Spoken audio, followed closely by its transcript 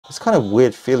It's kind of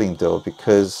weird feeling though,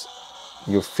 because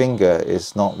your finger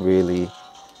is not really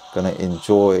gonna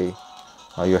enjoy,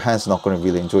 your hand's not gonna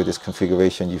really enjoy this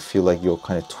configuration. You feel like you're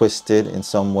kind of twisted in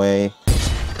some way.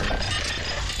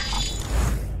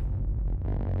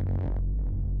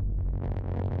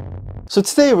 So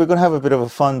today we're going to have a bit of a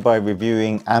fun by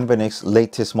reviewing Anbernic's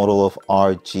latest model of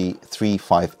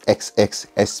RG35XX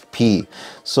SP.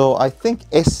 So I think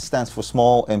S stands for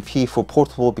small and P for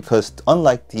portable, because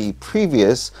unlike the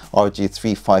previous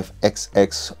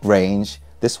RG35XX range,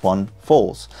 this one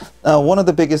folds. Now, one of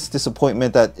the biggest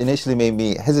disappointment that initially made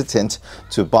me hesitant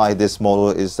to buy this model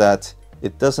is that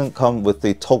it doesn't come with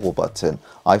a toggle button.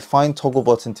 I find toggle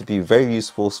button to be very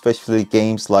useful, especially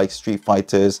games like Street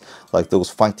Fighters, like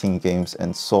those fighting games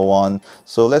and so on.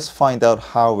 So let's find out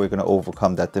how we're going to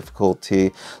overcome that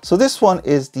difficulty. So this one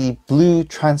is the blue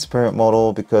transparent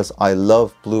model, because I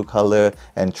love blue color,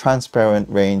 and transparent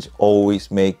range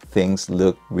always make things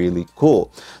look really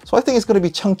cool. So I think it's going to be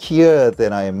chunkier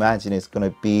than I imagine it's going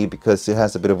to be, because it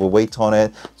has a bit of a weight on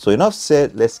it. So enough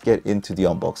said, let's get into the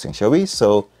unboxing, shall we?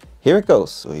 So here it goes.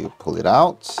 So you pull it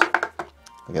out.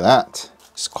 Look at that.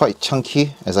 It's quite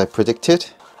chunky, as I predicted.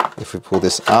 If we pull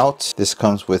this out, this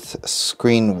comes with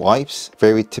screen wipes.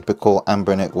 Very typical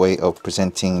Anbernic way of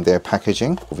presenting their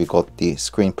packaging. We got the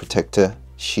screen protector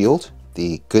shield,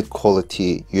 the good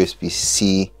quality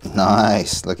USB-C.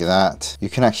 Nice, look at that. You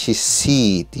can actually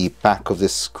see the back of the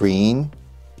screen,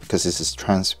 because this is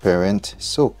transparent.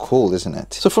 So cool, isn't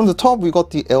it? So from the top, we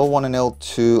got the L1 and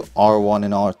L2, R1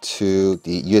 and R2,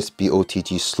 the USB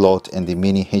OTG slot, and the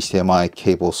mini HDMI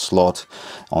cable slot.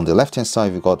 On the left hand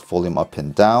side, we got volume up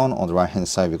and down. On the right hand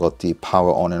side, we got the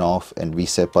power on and off and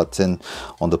reset button.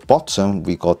 On the bottom,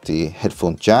 we got the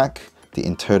headphone jack, the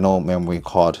internal memory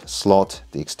card slot,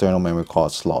 the external memory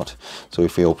card slot. So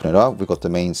if we open it up, we got the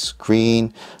main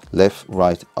screen, left,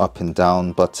 right, up and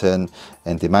down button,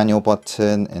 and the manual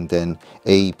button, and then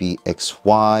A, B, X,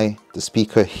 Y, the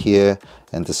speaker here,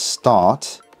 and the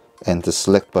start and the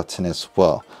select button as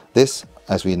well. This,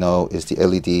 as we know, is the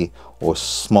LED or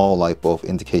small light bulb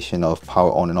indication of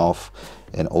power on and off,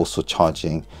 and also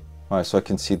charging. All right, so I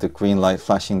can see the green light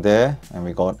flashing there, and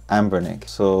we got Anbernic.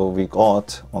 So we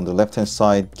got on the left hand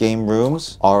side game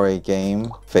rooms, RA game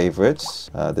favorites.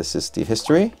 This is the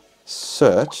history,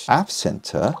 search, app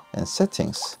center, and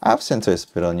settings. App center is a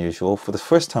bit unusual. For the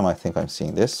first time I think I'm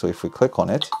seeing this. So if we click on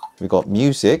it, we got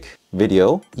music,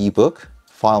 video, ebook,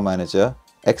 file manager,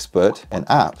 expert, and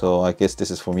app. So I guess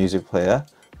this is for music player,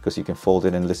 because you can fold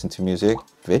it and listen to music.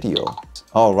 Video.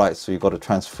 All right, so you got to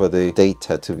transfer the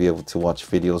data to be able to watch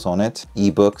videos on it.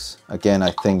 Ebooks, again,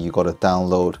 I think you got to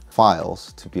download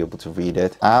files to be able to read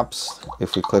it. Apps,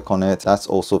 if we click on it, that's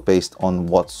also based on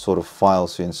what sort of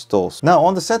files you install. Now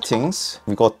on the settings,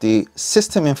 we got the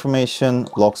system information,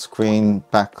 lock screen,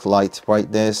 backlight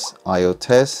brightness, IO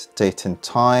test, date and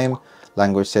time,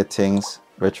 language settings,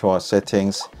 retro art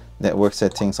settings, network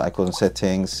settings, icon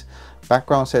settings,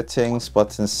 background settings,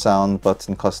 button sound,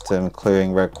 button custom,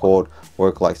 clearing record,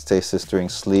 work light status during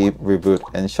sleep, reboot,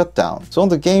 and shutdown. So on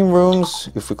the game rooms,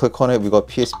 if we click on it, we got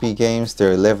PSP games.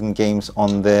 There are 11 games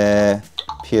on there.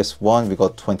 PS1, we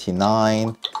got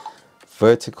 29.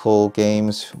 Vertical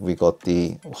games, we got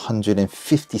the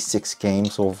 156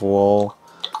 games overall.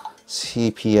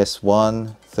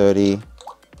 CPS1, 30.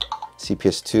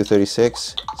 CPS2,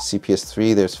 36.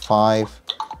 CPS3, there's 5.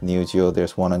 Neo Geo,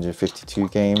 there's 152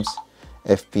 games.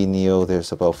 FB Neo,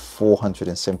 there's about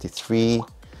 473.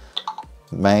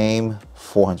 MAME,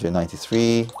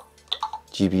 493.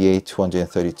 GBA,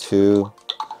 232.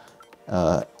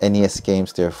 NES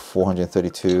games, there are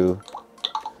 432.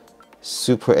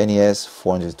 Super NES,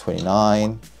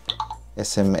 429.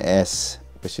 SMS,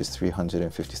 which is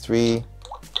 353.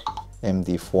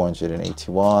 MD,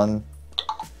 481.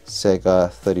 Sega,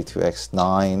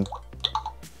 32X9.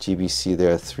 GBC,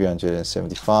 there are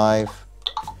 375.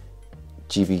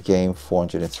 GB game,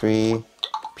 403.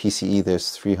 PCE,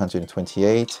 there's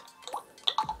 328.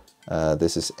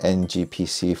 This is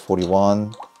NGPC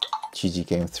 41. GG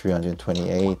game,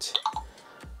 328.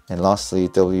 And lastly,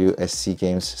 WSC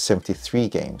games, 73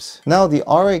 games. Now the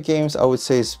RA games, I would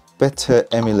say, is better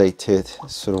emulated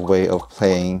sort of way of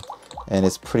playing, and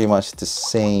it's pretty much the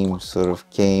same sort of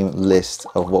game list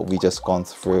of what we just gone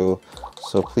through.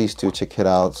 So please do check it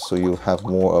out, so you have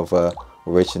more of a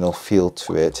original feel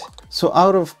to it. So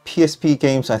out of PSP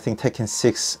games, I think Tekken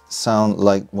 6 sound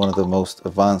like one of the most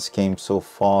advanced games so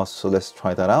far. So let's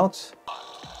try that out.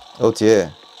 Oh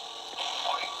dear.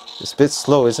 It's a bit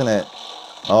slow, isn't it?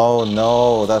 Oh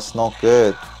no, that's not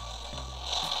good.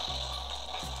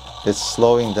 It's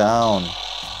slowing down.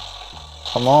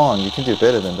 Come on, you can do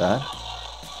better than that.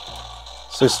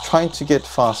 So it's trying to get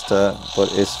faster,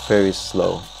 but it's very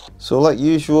slow. So like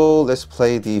usual, let's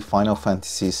play the Final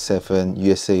Fantasy VII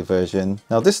USA version.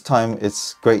 Now this time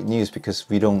it's great news because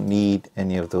we don't need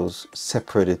any of those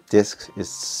separated discs. It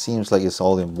seems like it's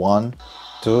all in one.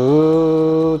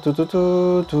 Do, do, do,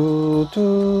 do, do,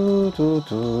 do, do,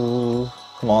 do.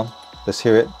 Come on, let's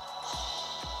hear it.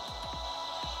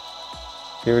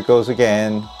 Here it goes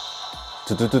again.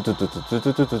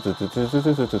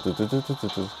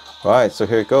 Right, so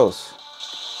here it goes.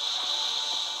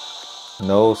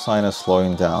 No sign of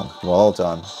slowing down. Well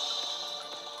done.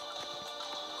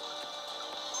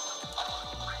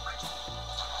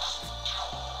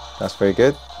 That's very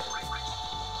good.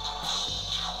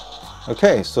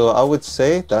 Okay, so I would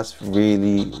say that's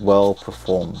really well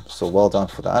performed. So well done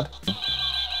for that.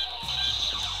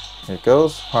 Here it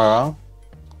goes. Harang.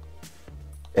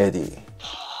 Eddie.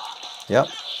 Yep.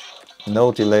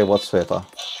 No delay whatsoever.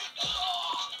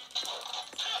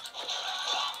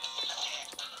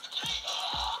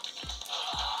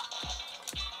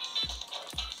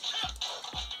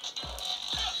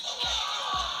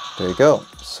 There you go.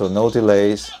 So no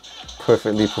delays,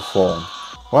 perfectly performed.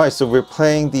 Right, so we're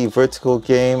playing the vertical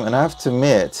game, and I have to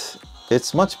admit,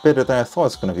 it's much better than I thought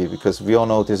it's going to be, because we all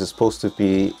know this is supposed to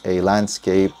be a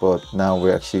landscape, but now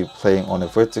we're actually playing on a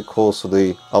vertical, so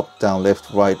the up, down,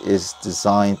 left, right is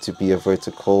designed to be a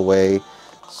vertical way.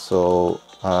 So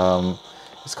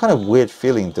it's kind of weird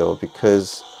feeling though,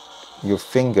 because your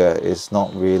finger is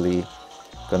not really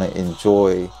going to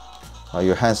enjoy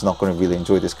your hand's not going to really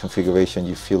enjoy this configuration.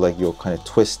 You feel like you're kind of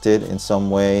twisted in some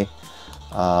way,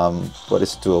 but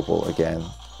it's doable again.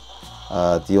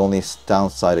 The only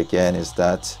downside again is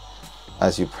that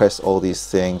as you press all these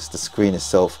things, the screen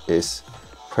itself is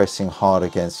pressing hard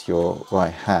against your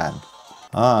right hand.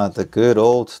 The good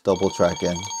old double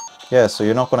dragon. Yeah, so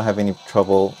you're not going to have any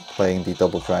trouble playing the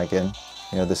double dragon.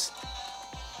 You know, this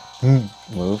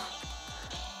move.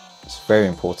 It's very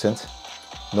important.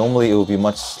 Normally it will be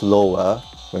much slower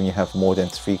when you have more than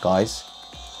 3 guys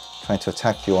trying to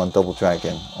attack you on Double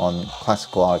Dragon on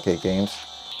classical arcade games.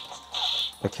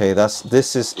 Okay,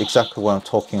 this is exactly what I'm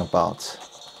talking about.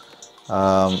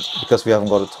 Because we haven't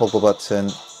got a toggle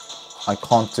button, I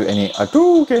can't do any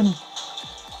Hadouken.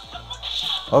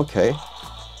 Okay,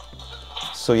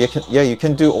 so you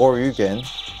can do Oryugen.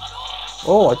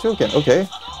 Oh, Hadouken. Okay,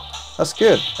 that's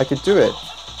good. I could do it.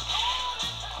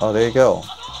 Oh, there you go.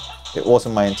 It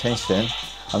wasn't my intention.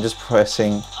 I'm just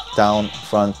pressing down,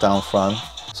 front, down, front.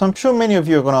 So I'm sure many of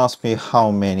you are going to ask me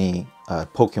how many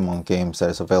Pokemon games that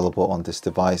is available on this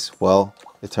device. Well,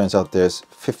 it turns out there's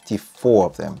 54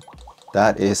 of them.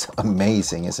 That is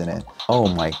amazing, isn't it? Oh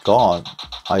my god.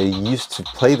 I used to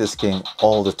play this game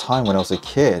all the time when I was a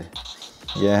kid.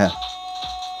 Yeah,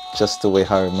 just the way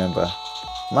I remember.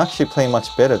 I'm actually playing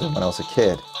much better than when I was a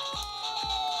kid.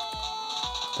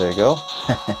 There you go.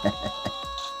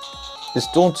 It's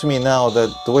dawned to me now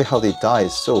that the way how they die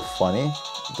is so funny.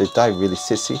 They die really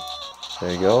sissy.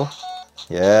 There you go.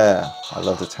 Yeah, I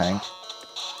love the tank.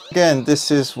 Again,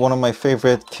 this is one of my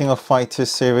favorite King of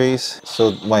Fighters series.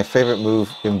 So my favorite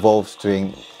move involves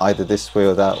doing either this way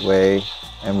or that way.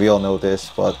 And we all know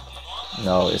this, but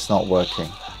no, it's not working.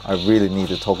 I really need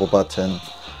a toggle button.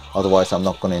 Otherwise, I'm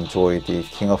not going to enjoy the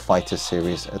King of Fighters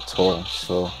series at all.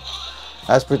 So,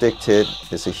 as predicted,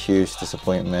 it's a huge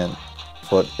disappointment.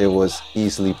 But it was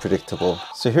easily predictable.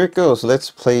 So here it goes. Let's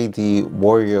play the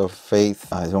Warrior of Faith.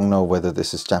 I don't know whether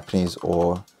this is Japanese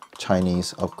or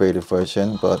Chinese upgraded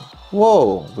version, but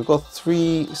whoa, we got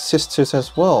 3 sisters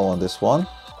as well on this one.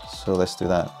 So let's do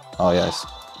that. Oh yes,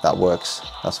 that works.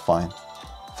 That's fine.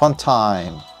 Fun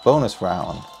time. Bonus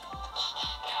round.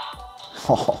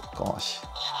 Oh gosh.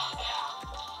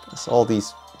 It's all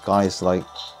these guys like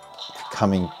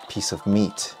becoming piece of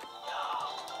meat.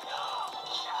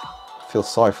 Feel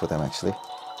sorry for them actually.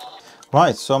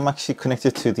 Right, so I'm actually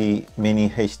connected to the mini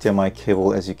HDMI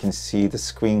cable. As you can see, the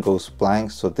screen goes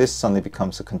blank, so this suddenly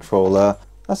becomes a controller.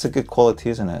 That's a good quality,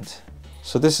 isn't it?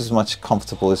 So this is much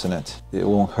comfortable, isn't it? It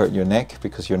won't hurt your neck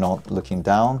because you're not looking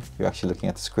down, you're actually looking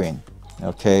at the screen.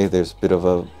 Okay, there's a bit of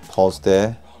a pause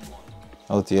there.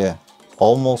 Oh dear,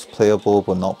 almost playable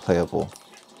but not playable.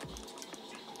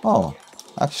 Oh,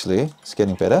 actually, it's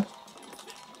getting better.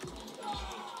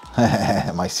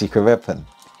 My secret weapon.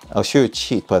 I'll show you a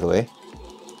cheat, by the way.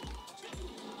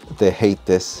 They hate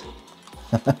this.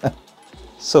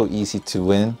 So easy to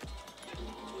win.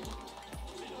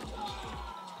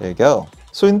 There you go.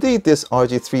 So indeed, this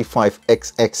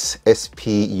RG35XX SP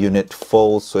unit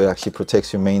folds, so it actually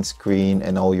protects your main screen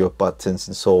and all your buttons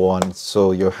and so on.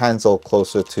 So your hand's all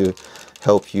closer to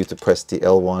help you to press the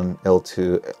L1,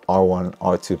 L2, R1,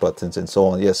 R2 buttons and so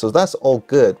on. Yeah, so that's all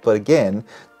good. But again,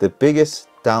 the biggest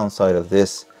downside of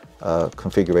this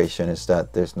configuration is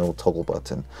that there's no toggle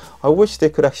button. I wish they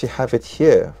could actually have it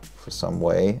here for some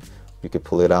way. You could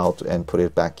pull it out and put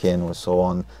it back in or so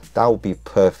on. That would be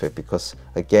perfect, because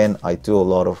again, I do a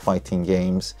lot of fighting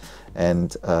games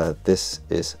and this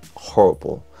is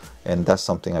horrible. And that's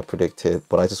something I predicted,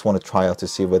 but I just want to try out to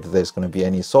see whether there's going to be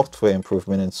any software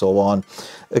improvement and so on.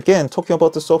 Again, talking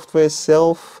about the software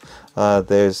itself,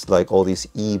 there's like all these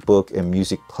ebook and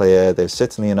music player. There's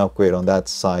certainly an upgrade on that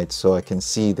side, so I can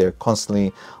see they're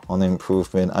constantly on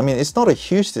improvement. I mean, it's not a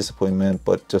huge disappointment,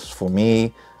 but just for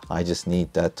me, I just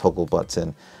need that toggle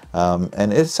button.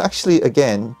 And it's actually,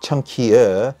 again,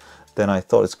 chunkier than I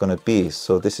thought it's going to be.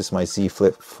 So this is my Z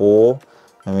Flip 4.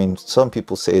 I mean, some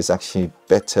people say it's actually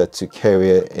better to carry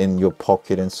it in your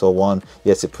pocket and so on.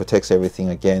 Yes, it protects everything,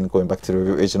 again, going back to the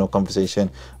original conversation,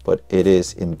 but it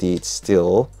is indeed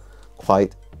still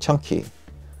quite chunky.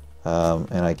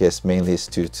 And I guess mainly it's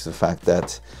due to the fact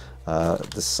that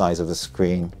the size of the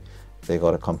screen, they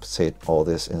got to compensate all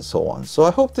this and so on. So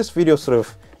I hope this video sort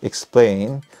of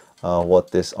explained what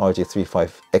this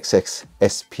RG35XX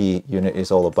SP unit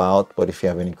is all about. But if you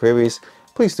have any queries,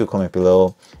 please do comment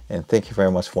below, and thank you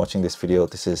very much for watching this video.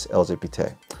 This is LJP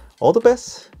Tech. All the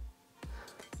best.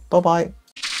 Bye bye.